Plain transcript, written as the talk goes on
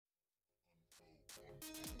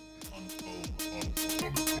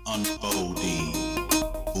UnFolding,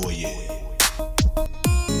 VoYagE.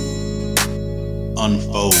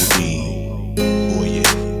 UnFolding,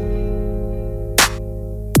 VoYagE.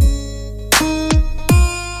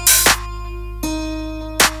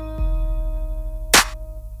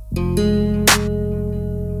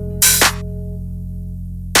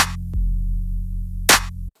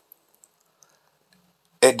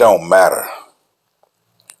 It don't matter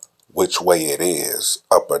which way it is,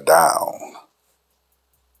 up or down.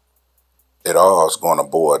 It all's going to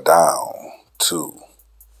boil down to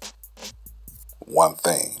one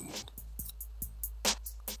thing.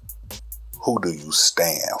 Who do you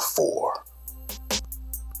stand for?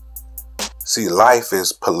 See, life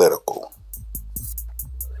is political.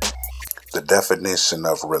 The definition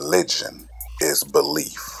of religion is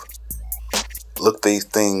belief. Look these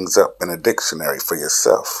things up in a dictionary for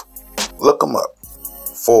yourself. Look them up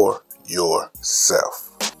for yourself.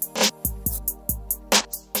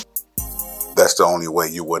 That's the only way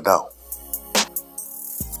you will know.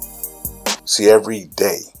 See, every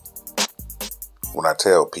day when I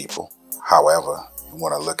tell people, however you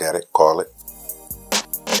want to look at it, call it,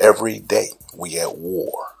 every day we at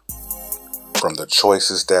war. From the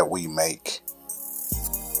choices that we make,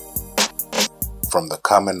 from the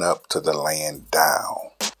coming up to the laying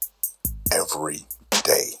down, every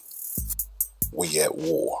day we at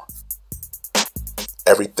war.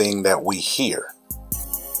 Everything that we hear,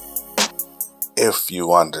 if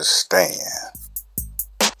you understand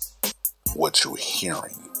what you're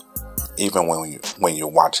hearing, even when you're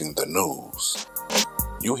watching the news,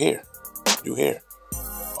 you hear,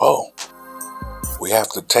 oh, we have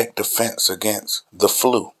to take defense against the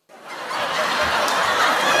flu.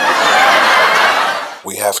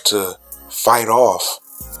 We have to fight off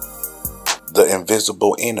the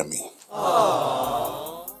invisible enemy.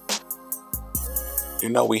 Aww. You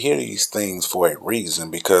know, we hear these things for a reason,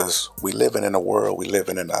 because we living in a world, we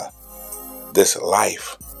living in this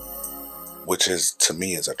life, which is, to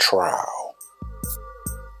me, is a trial.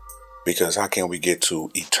 Because how can we get to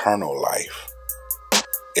eternal life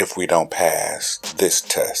if we don't pass this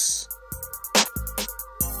test?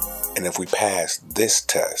 And if we pass this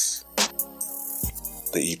test,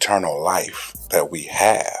 the eternal life that we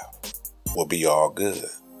have will be all good.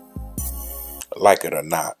 Like it or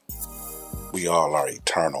not, we all are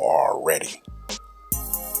eternal already.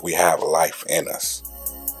 We have life in us.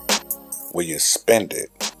 Where you spend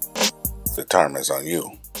it determines on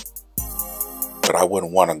you. But I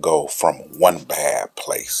wouldn't want to go from one bad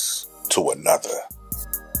place to another.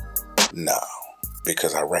 No,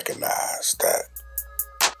 because I recognize that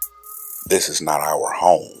this is not our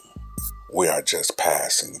home. We are just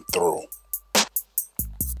passing through.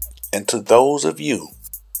 And to those of you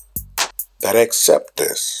that accept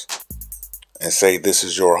this and say this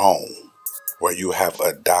is your home, where you have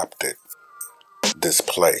adopted this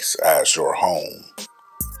place as your home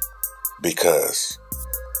because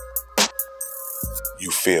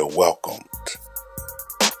you feel welcomed,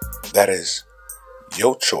 that is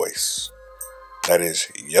your choice. That is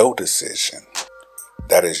your decision.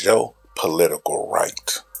 That is your political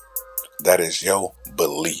right. That is your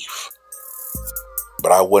belief.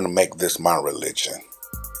 But I wouldn't make this my religion,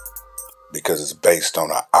 because it's based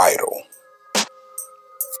on an idol.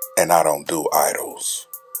 And I don't do idols.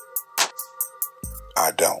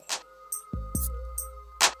 I don't.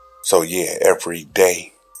 So yeah, every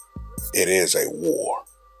day it is a war.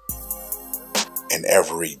 And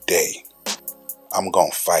every day I'm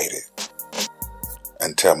gonna fight it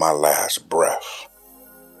until my last breath.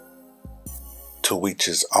 To each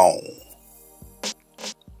his own.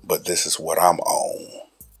 But this is what I'm on.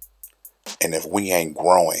 And if we ain't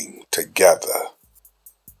growing together,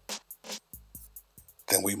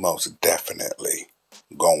 then we most definitely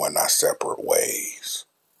going our separate ways.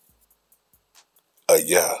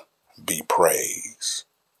 Ehyeh be praised.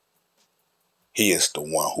 He is the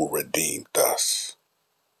one who redeemed us,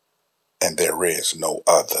 and there is no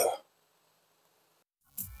other.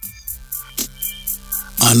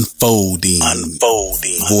 UnFolding,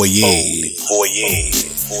 VoYagE.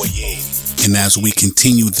 And as we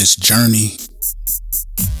continue this journey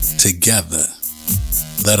together,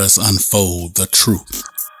 let us unfold the truth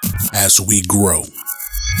as we grow.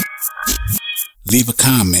 Leave a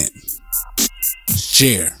comment,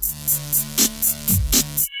 share,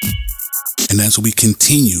 and as we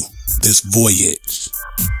continue this voyage,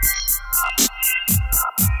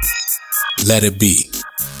 let it be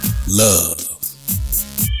love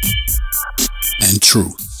and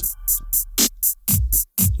truth.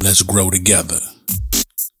 Let's grow together.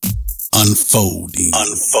 UnFolding,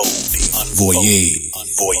 VoYagE.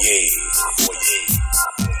 VoYagE.